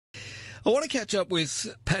I want to catch up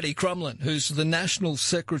with Paddy Crumlin, who's the National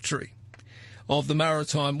Secretary of the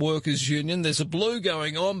Maritime Workers Union. There's a blue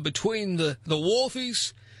going on between the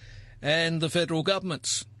wharfies and the federal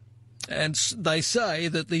governments. And they say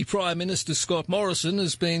that the Prime Minister, Scott Morrison,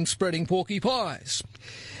 has been spreading porky pies.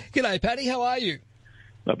 G'day, Paddy. How are you?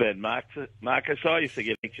 Not bad, Marcus. I used to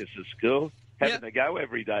get anxious at school. Having to go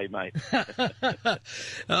every day, mate.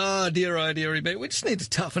 Oh, dearie me. We just need to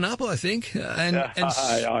toughen up, I think. I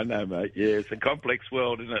know, mate. Yeah, it's a complex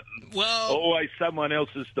world, isn't it? Well, always someone else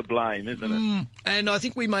is to blame, isn't it? And I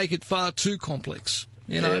think we make it far too complex.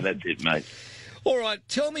 You know? Yeah, that's it, mate. All right,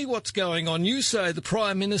 tell me what's going on. You say the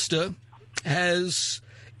Prime Minister has,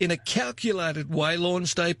 in a calculated way,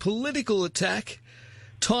 launched a political attack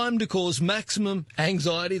timed to cause maximum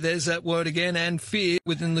anxiety, there's that word again, and fear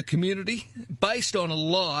within the community, based on a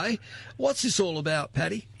lie. What's this all about,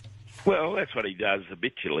 Paddy? Well, that's what he does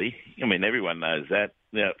habitually. I mean, everyone knows that.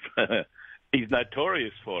 Yeah. He's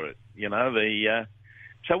notorious for it, you know.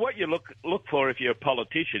 So what you look for if you're a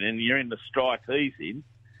politician and you're in the strife he's in,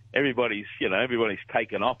 everybody's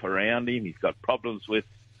taken up around him. He's got problems with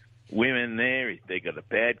women there. They've got a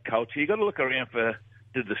bad culture. You've got to look around to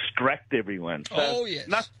distract everyone. So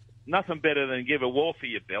yes. Nothing better than give a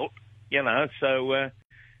wharfie a belt, you know. So,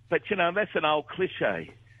 but, you know, that's an old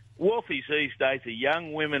cliche. Wharfies these days are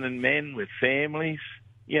young women and men with families.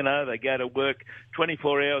 You know, they go to work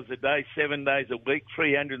 24 hours a day, 7 days a week,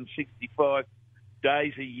 365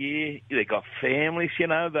 days a year. They've got families, you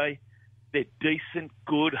know. They're decent,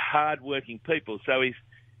 good, hard-working people. So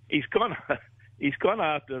he's gone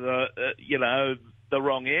after the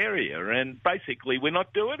wrong area, and basically we're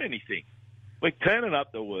not doing anything. We're turning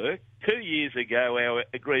up the work. 2 years ago, our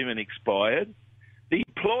agreement expired. The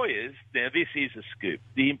employers, now this is a scoop,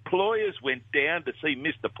 the employers went down to see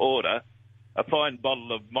Mr. Porter, a fine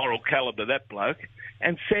bottle of moral calibre, that bloke,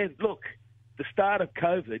 and said, look, the start of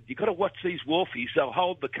COVID, you've got to watch these wharfies. They'll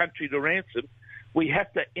hold the country to ransom. We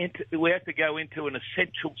have to go into an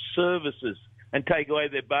essential services and take away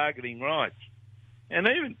their bargaining rights. And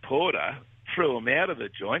even Porter threw them out of the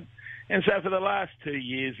joint. And so for the last 2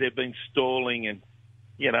 years, they've been stalling and,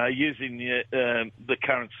 you know, using the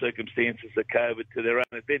current circumstances of COVID to their own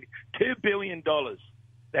advantage. $2 billion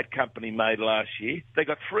that company made last year. They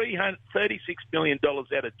got $36 million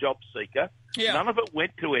out of JobSeeker. Yeah. None of it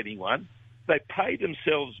went to anyone. They paid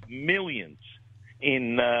themselves millions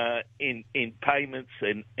in payments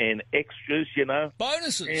and extras, you know.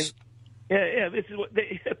 Bonuses. Yeah, this is what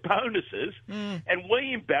bonuses, and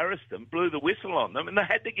we embarrassed them, blew the whistle on them, and they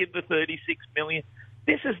had to give the $36 million.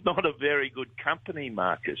 This is not a very good company,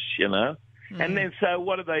 Marcus, you know. And then so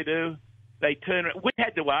what do? They turn. We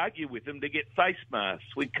had to argue with them to get face masks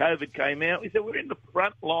when COVID came out. We said we're in the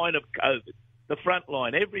front line of COVID, the front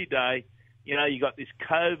line every day. You know, you got this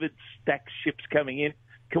COVID stacked ships coming in.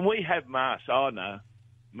 Can we have masks? Oh no.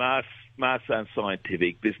 Masks aren't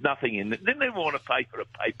scientific. There's nothing in it. They didn't even want to pay for a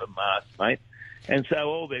paper mask, mate. And so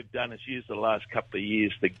all they've done is use the last couple of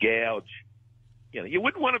years to gouge. You know, you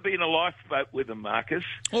wouldn't want to be in a lifeboat with them, Marcus.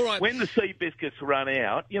 All right. When the sea biscuits run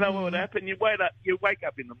out, you know what would happen? You wake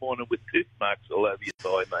up in the morning with tooth marks all over your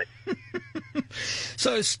thigh, mate.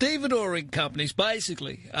 So stevedoring companies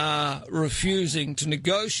basically are refusing to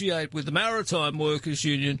negotiate with the Maritime Workers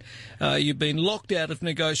Union. You've been locked out of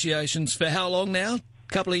negotiations for how long now?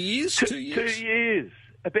 Couple of years? 2 years? 2 years.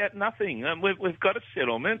 About nothing. We've got a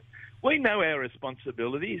settlement. We know our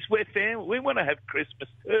responsibilities. We're family. We want to have Christmas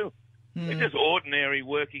too. We're just ordinary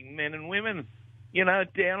working men and women, you know,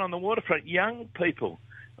 down on the waterfront, young people.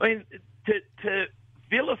 I mean, to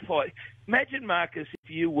vilify. Imagine, Marcus, if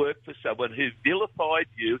you worked for someone who vilified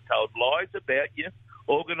you, told lies about you,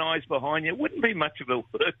 organised behind you. It wouldn't be much of a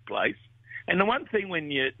workplace. And the one thing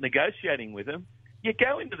when you're negotiating with them, you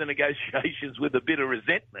go into the negotiations with a bit of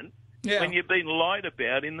resentment when you've been lied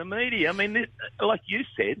about in the media. I mean, like you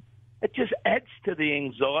said, it just adds to the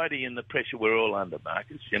anxiety and the pressure we're all under,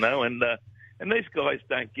 Marcus, you know, and these guys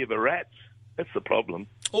don't give a rat's. That's the problem.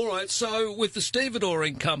 All right, so with the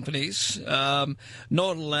stevedoring companies not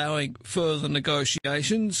allowing further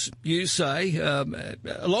negotiations, you say,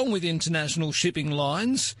 along with international shipping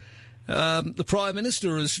lines, the Prime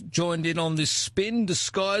Minister has joined in on this spin,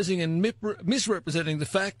 disguising and misrepresenting the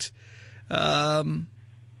fact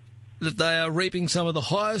that they are reaping some of the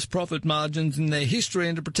highest profit margins in their history,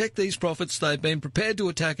 and to protect these profits, they've been prepared to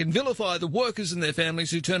attack and vilify the workers and their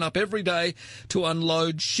families who turn up every day to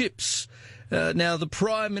unload ships. Now, the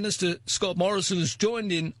Prime Minister, Scott Morrison, has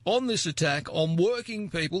joined in on this attack on working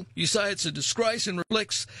people. You say it's a disgrace and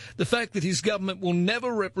reflects the fact that his government will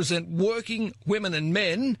never represent working women and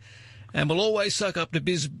men. and will always suck up to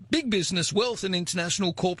big business, wealth and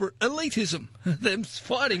international corporate elitism. Them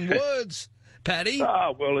fighting words, Paddy.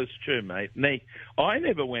 Oh, well, it's true, mate. I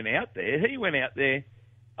never went out there. He went out there.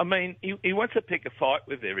 I mean, he wants to pick a fight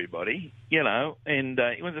with everybody, you know, and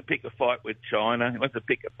he wants to pick a fight with China. He wants to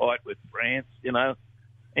pick a fight with France, you know.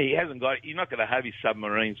 He's not going to have his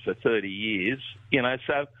submarines for 30 years, you know.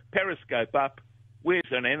 So periscope up.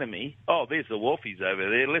 Where's an enemy? Oh, there's the wharfies over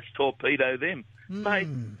there. Let's torpedo them, mate.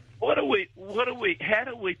 How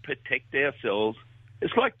do we protect ourselves?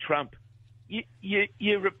 It's like Trump.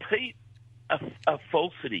 You repeat a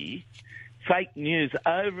falsity, fake news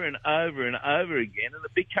over and over and over again, and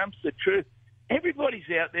it becomes the truth. Everybody's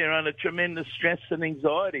out there under tremendous stress and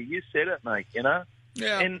anxiety. You said it, mate, you know?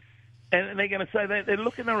 Yeah. And they're going to say they're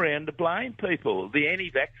looking around to blame people. The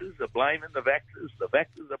anti-vaxxers are blaming the vaxxers. The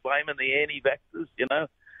vaxxers are blaming the anti-vaxxers, you know,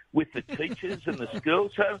 with the teachers and the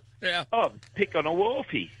schools. So, pick on a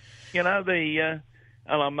wharfie. You know,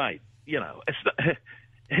 mate, you know,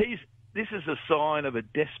 this is a sign of a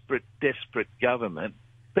desperate government,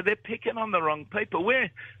 but they're picking on the wrong people.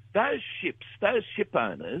 Where those ship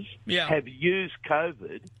owners have used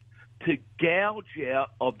COVID to gouge out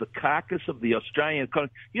of the carcass of the Australian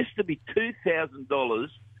economy. It used to be $2,000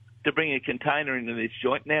 to bring a container into this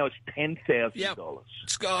joint. Now it's $10,000.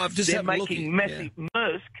 I've just They're making massive.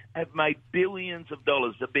 Maersk have made billions of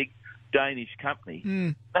dollars. A big Danish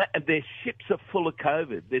company. Their ships are full of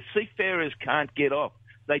COVID. Their seafarers can't get off.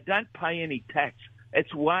 They don't pay any tax.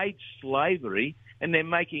 It's wage slavery, and they're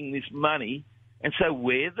making this money. And so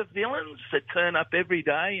we're the villains that turn up every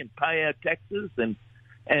day and pay our taxes and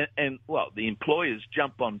the employers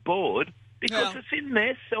jump on board because it's in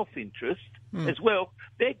their self-interest as well.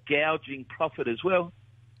 They're gouging profit as well.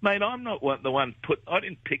 Mate, I'm not the one I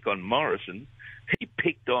didn't pick on Morrison. He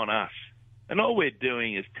picked on us. And all we're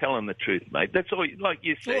doing is telling the truth, mate. That's all, like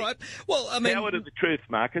you said. All right. Well, I mean, power to the truth,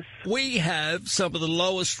 Marcus. We have some of the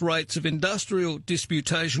lowest rates of industrial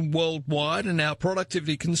disputation worldwide, and our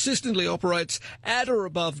productivity consistently operates at or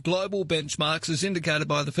above global benchmarks, as indicated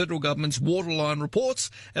by the federal government's waterline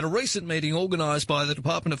reports. At a recent meeting organised by the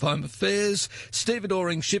Department of Home Affairs,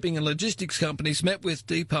 stevedoring shipping and logistics companies met with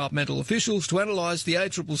departmental officials to analyse the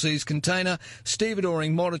ACCC's container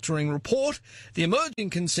stevedoring monitoring report. The emerging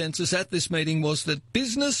consensus at this meeting was that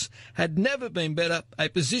business had never been better, a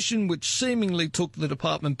position which seemingly took the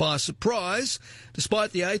department by surprise, despite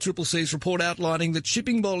the ACCC's report outlining that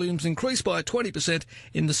shipping volumes increased by 20%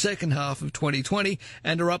 in the second half of 2020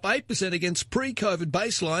 and are up 8% against pre-COVID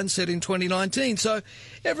baseline set in 2019. So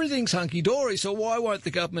everything's hunky-dory, so why won't the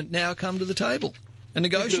government now come to the table and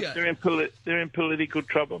negotiate? They're in political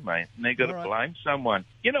trouble, mate, and they've got to blame someone.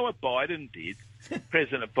 You know what Biden did?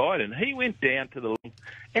 President Biden, he went down to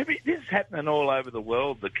this is happening all over the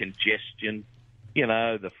world, the congestion, you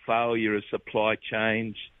know, the failure of supply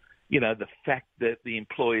chains, you know, the fact that the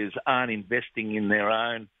employers aren't investing in their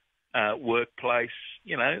own workplace,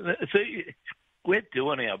 you know. So we're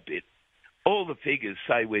doing our bit. All the figures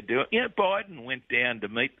say we're doing. You know, Biden went down to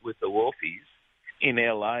meet with the wharfies in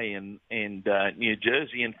LA and New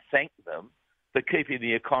Jersey and thanked them for keeping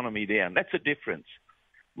the economy down. That's a difference.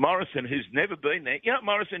 Morrison, who's never been there, you know what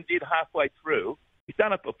Morrison did halfway through? He's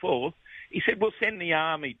done it before. He said, we'll send the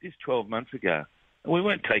army, this 12 months ago. And we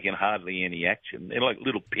weren't taking hardly any action. They're like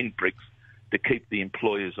little pinpricks to keep the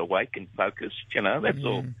employers awake and focused. You know, that's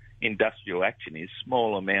all industrial action is,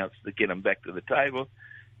 small amounts to get them back to the table.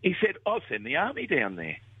 He said, I'll send the army down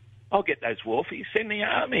there. I'll get those wharfies, send the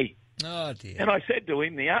army. Oh, dear. And I said to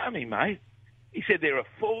him, the army, mate, he said, there are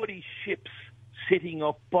 40 ships sitting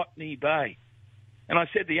off Botany Bay. And I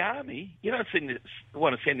said, the Army? You don't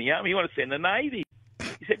want to send the Army, you want to send the Navy.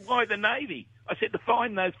 He said, why the Navy? I said, to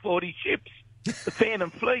find those 40 ships. The Phantom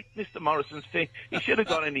Fleet, Mr. Morrison's thing. He should have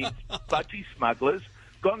got any budgie smugglers,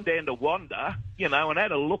 gone down to Wanda, you know, and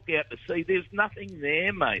had a look out to sea. There's nothing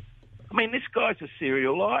there, mate. I mean, this guy's a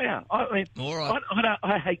serial liar. I mean, all right.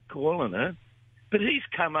 I hate calling it, but he's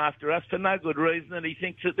come after us for no good reason, and he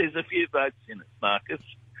thinks that there's a few votes in it, Marcus.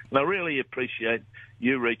 And I really appreciate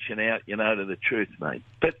you reaching out, you know, to the truth, mate.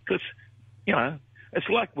 But because, you know, it's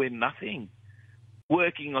like we're nothing.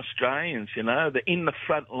 Working Australians, you know, they're in the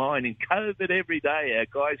front line in COVID every day. Our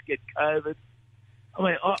guys get COVID. I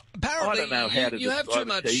mean, I don't know how to describe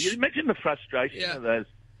it to you. Imagine the frustration of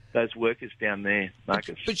those workers down there,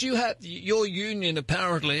 Marcus. But you have your union,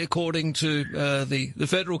 apparently, according to the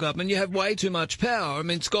federal government, you have way too much power. I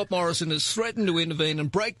mean, Scott Morrison has threatened to intervene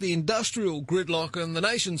and break the industrial gridlock on the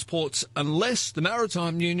nation's ports unless the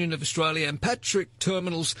Maritime Union of Australia and Patrick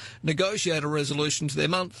Terminals negotiate a resolution to their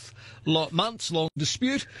months-long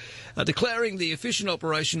dispute, declaring the efficient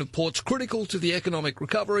operation of ports critical to the economic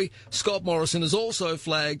recovery. Scott Morrison has also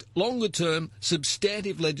flagged longer-term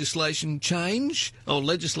substantive legislative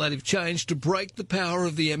change to break the power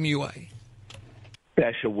of the MUA.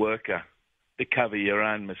 Bash a worker to cover your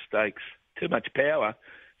own mistakes. Too much power.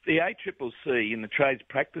 The ACCC in the Trades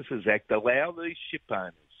Practices Act allow these ship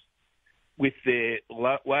owners with their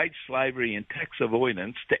wage slavery and tax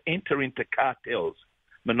avoidance to enter into cartels,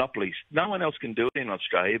 monopolies. No one else can do it in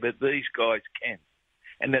Australia, but these guys can.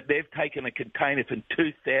 And that they've taken a container from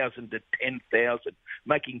 2,000 to 10,000,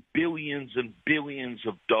 making billions and billions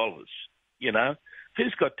of dollars, you know.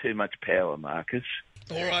 Who's got too much power, Marcus?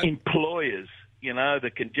 All right. Employers, you know,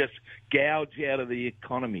 that can just gouge out of the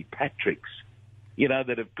economy. Patrick's, you know,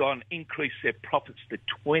 that have increased their profits to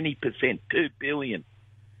 20%, $2 billion.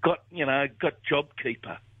 Got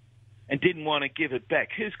JobKeeper and didn't want to give it back.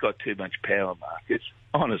 Who's got too much power, Marcus?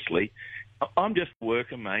 Honestly, I'm just a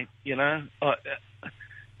worker, mate, you know.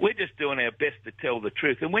 We're just doing our best to tell the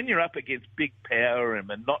truth. And when you're up against big power and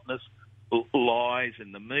monotonous lies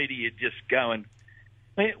and the media just going,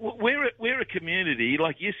 we're a community,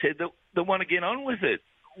 like you said, that want to get on with it.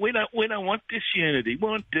 We don't want disunity. We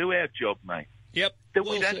want to do our job, mate. Yep. That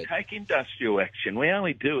we don't take industrial action. We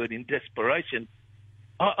only do it in desperation.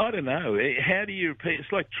 I don't know. How do you repeat?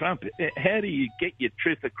 It's like Trump. How do you get your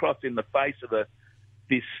truth across in the face of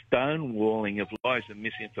this stonewalling of lies and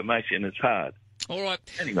misinformation? It's hard. All right.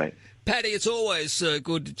 Anyway. Paddy, it's always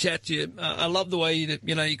good to chat to you. I love the way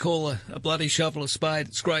you call a bloody shovel a spade.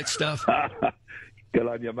 It's great stuff. Good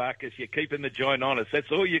on you, Marcus. You're keeping the joint honest. That's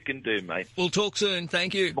all you can do, mate. We'll talk soon.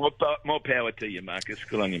 Thank you. More power to you, Marcus.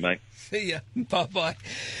 Good on you, mate. See ya. Bye-bye.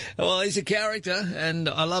 Well, he's a character, and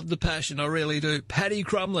I love the passion. I really do. Paddy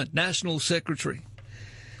Crumlin, National Secretary,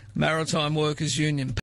 Maritime Workers Union.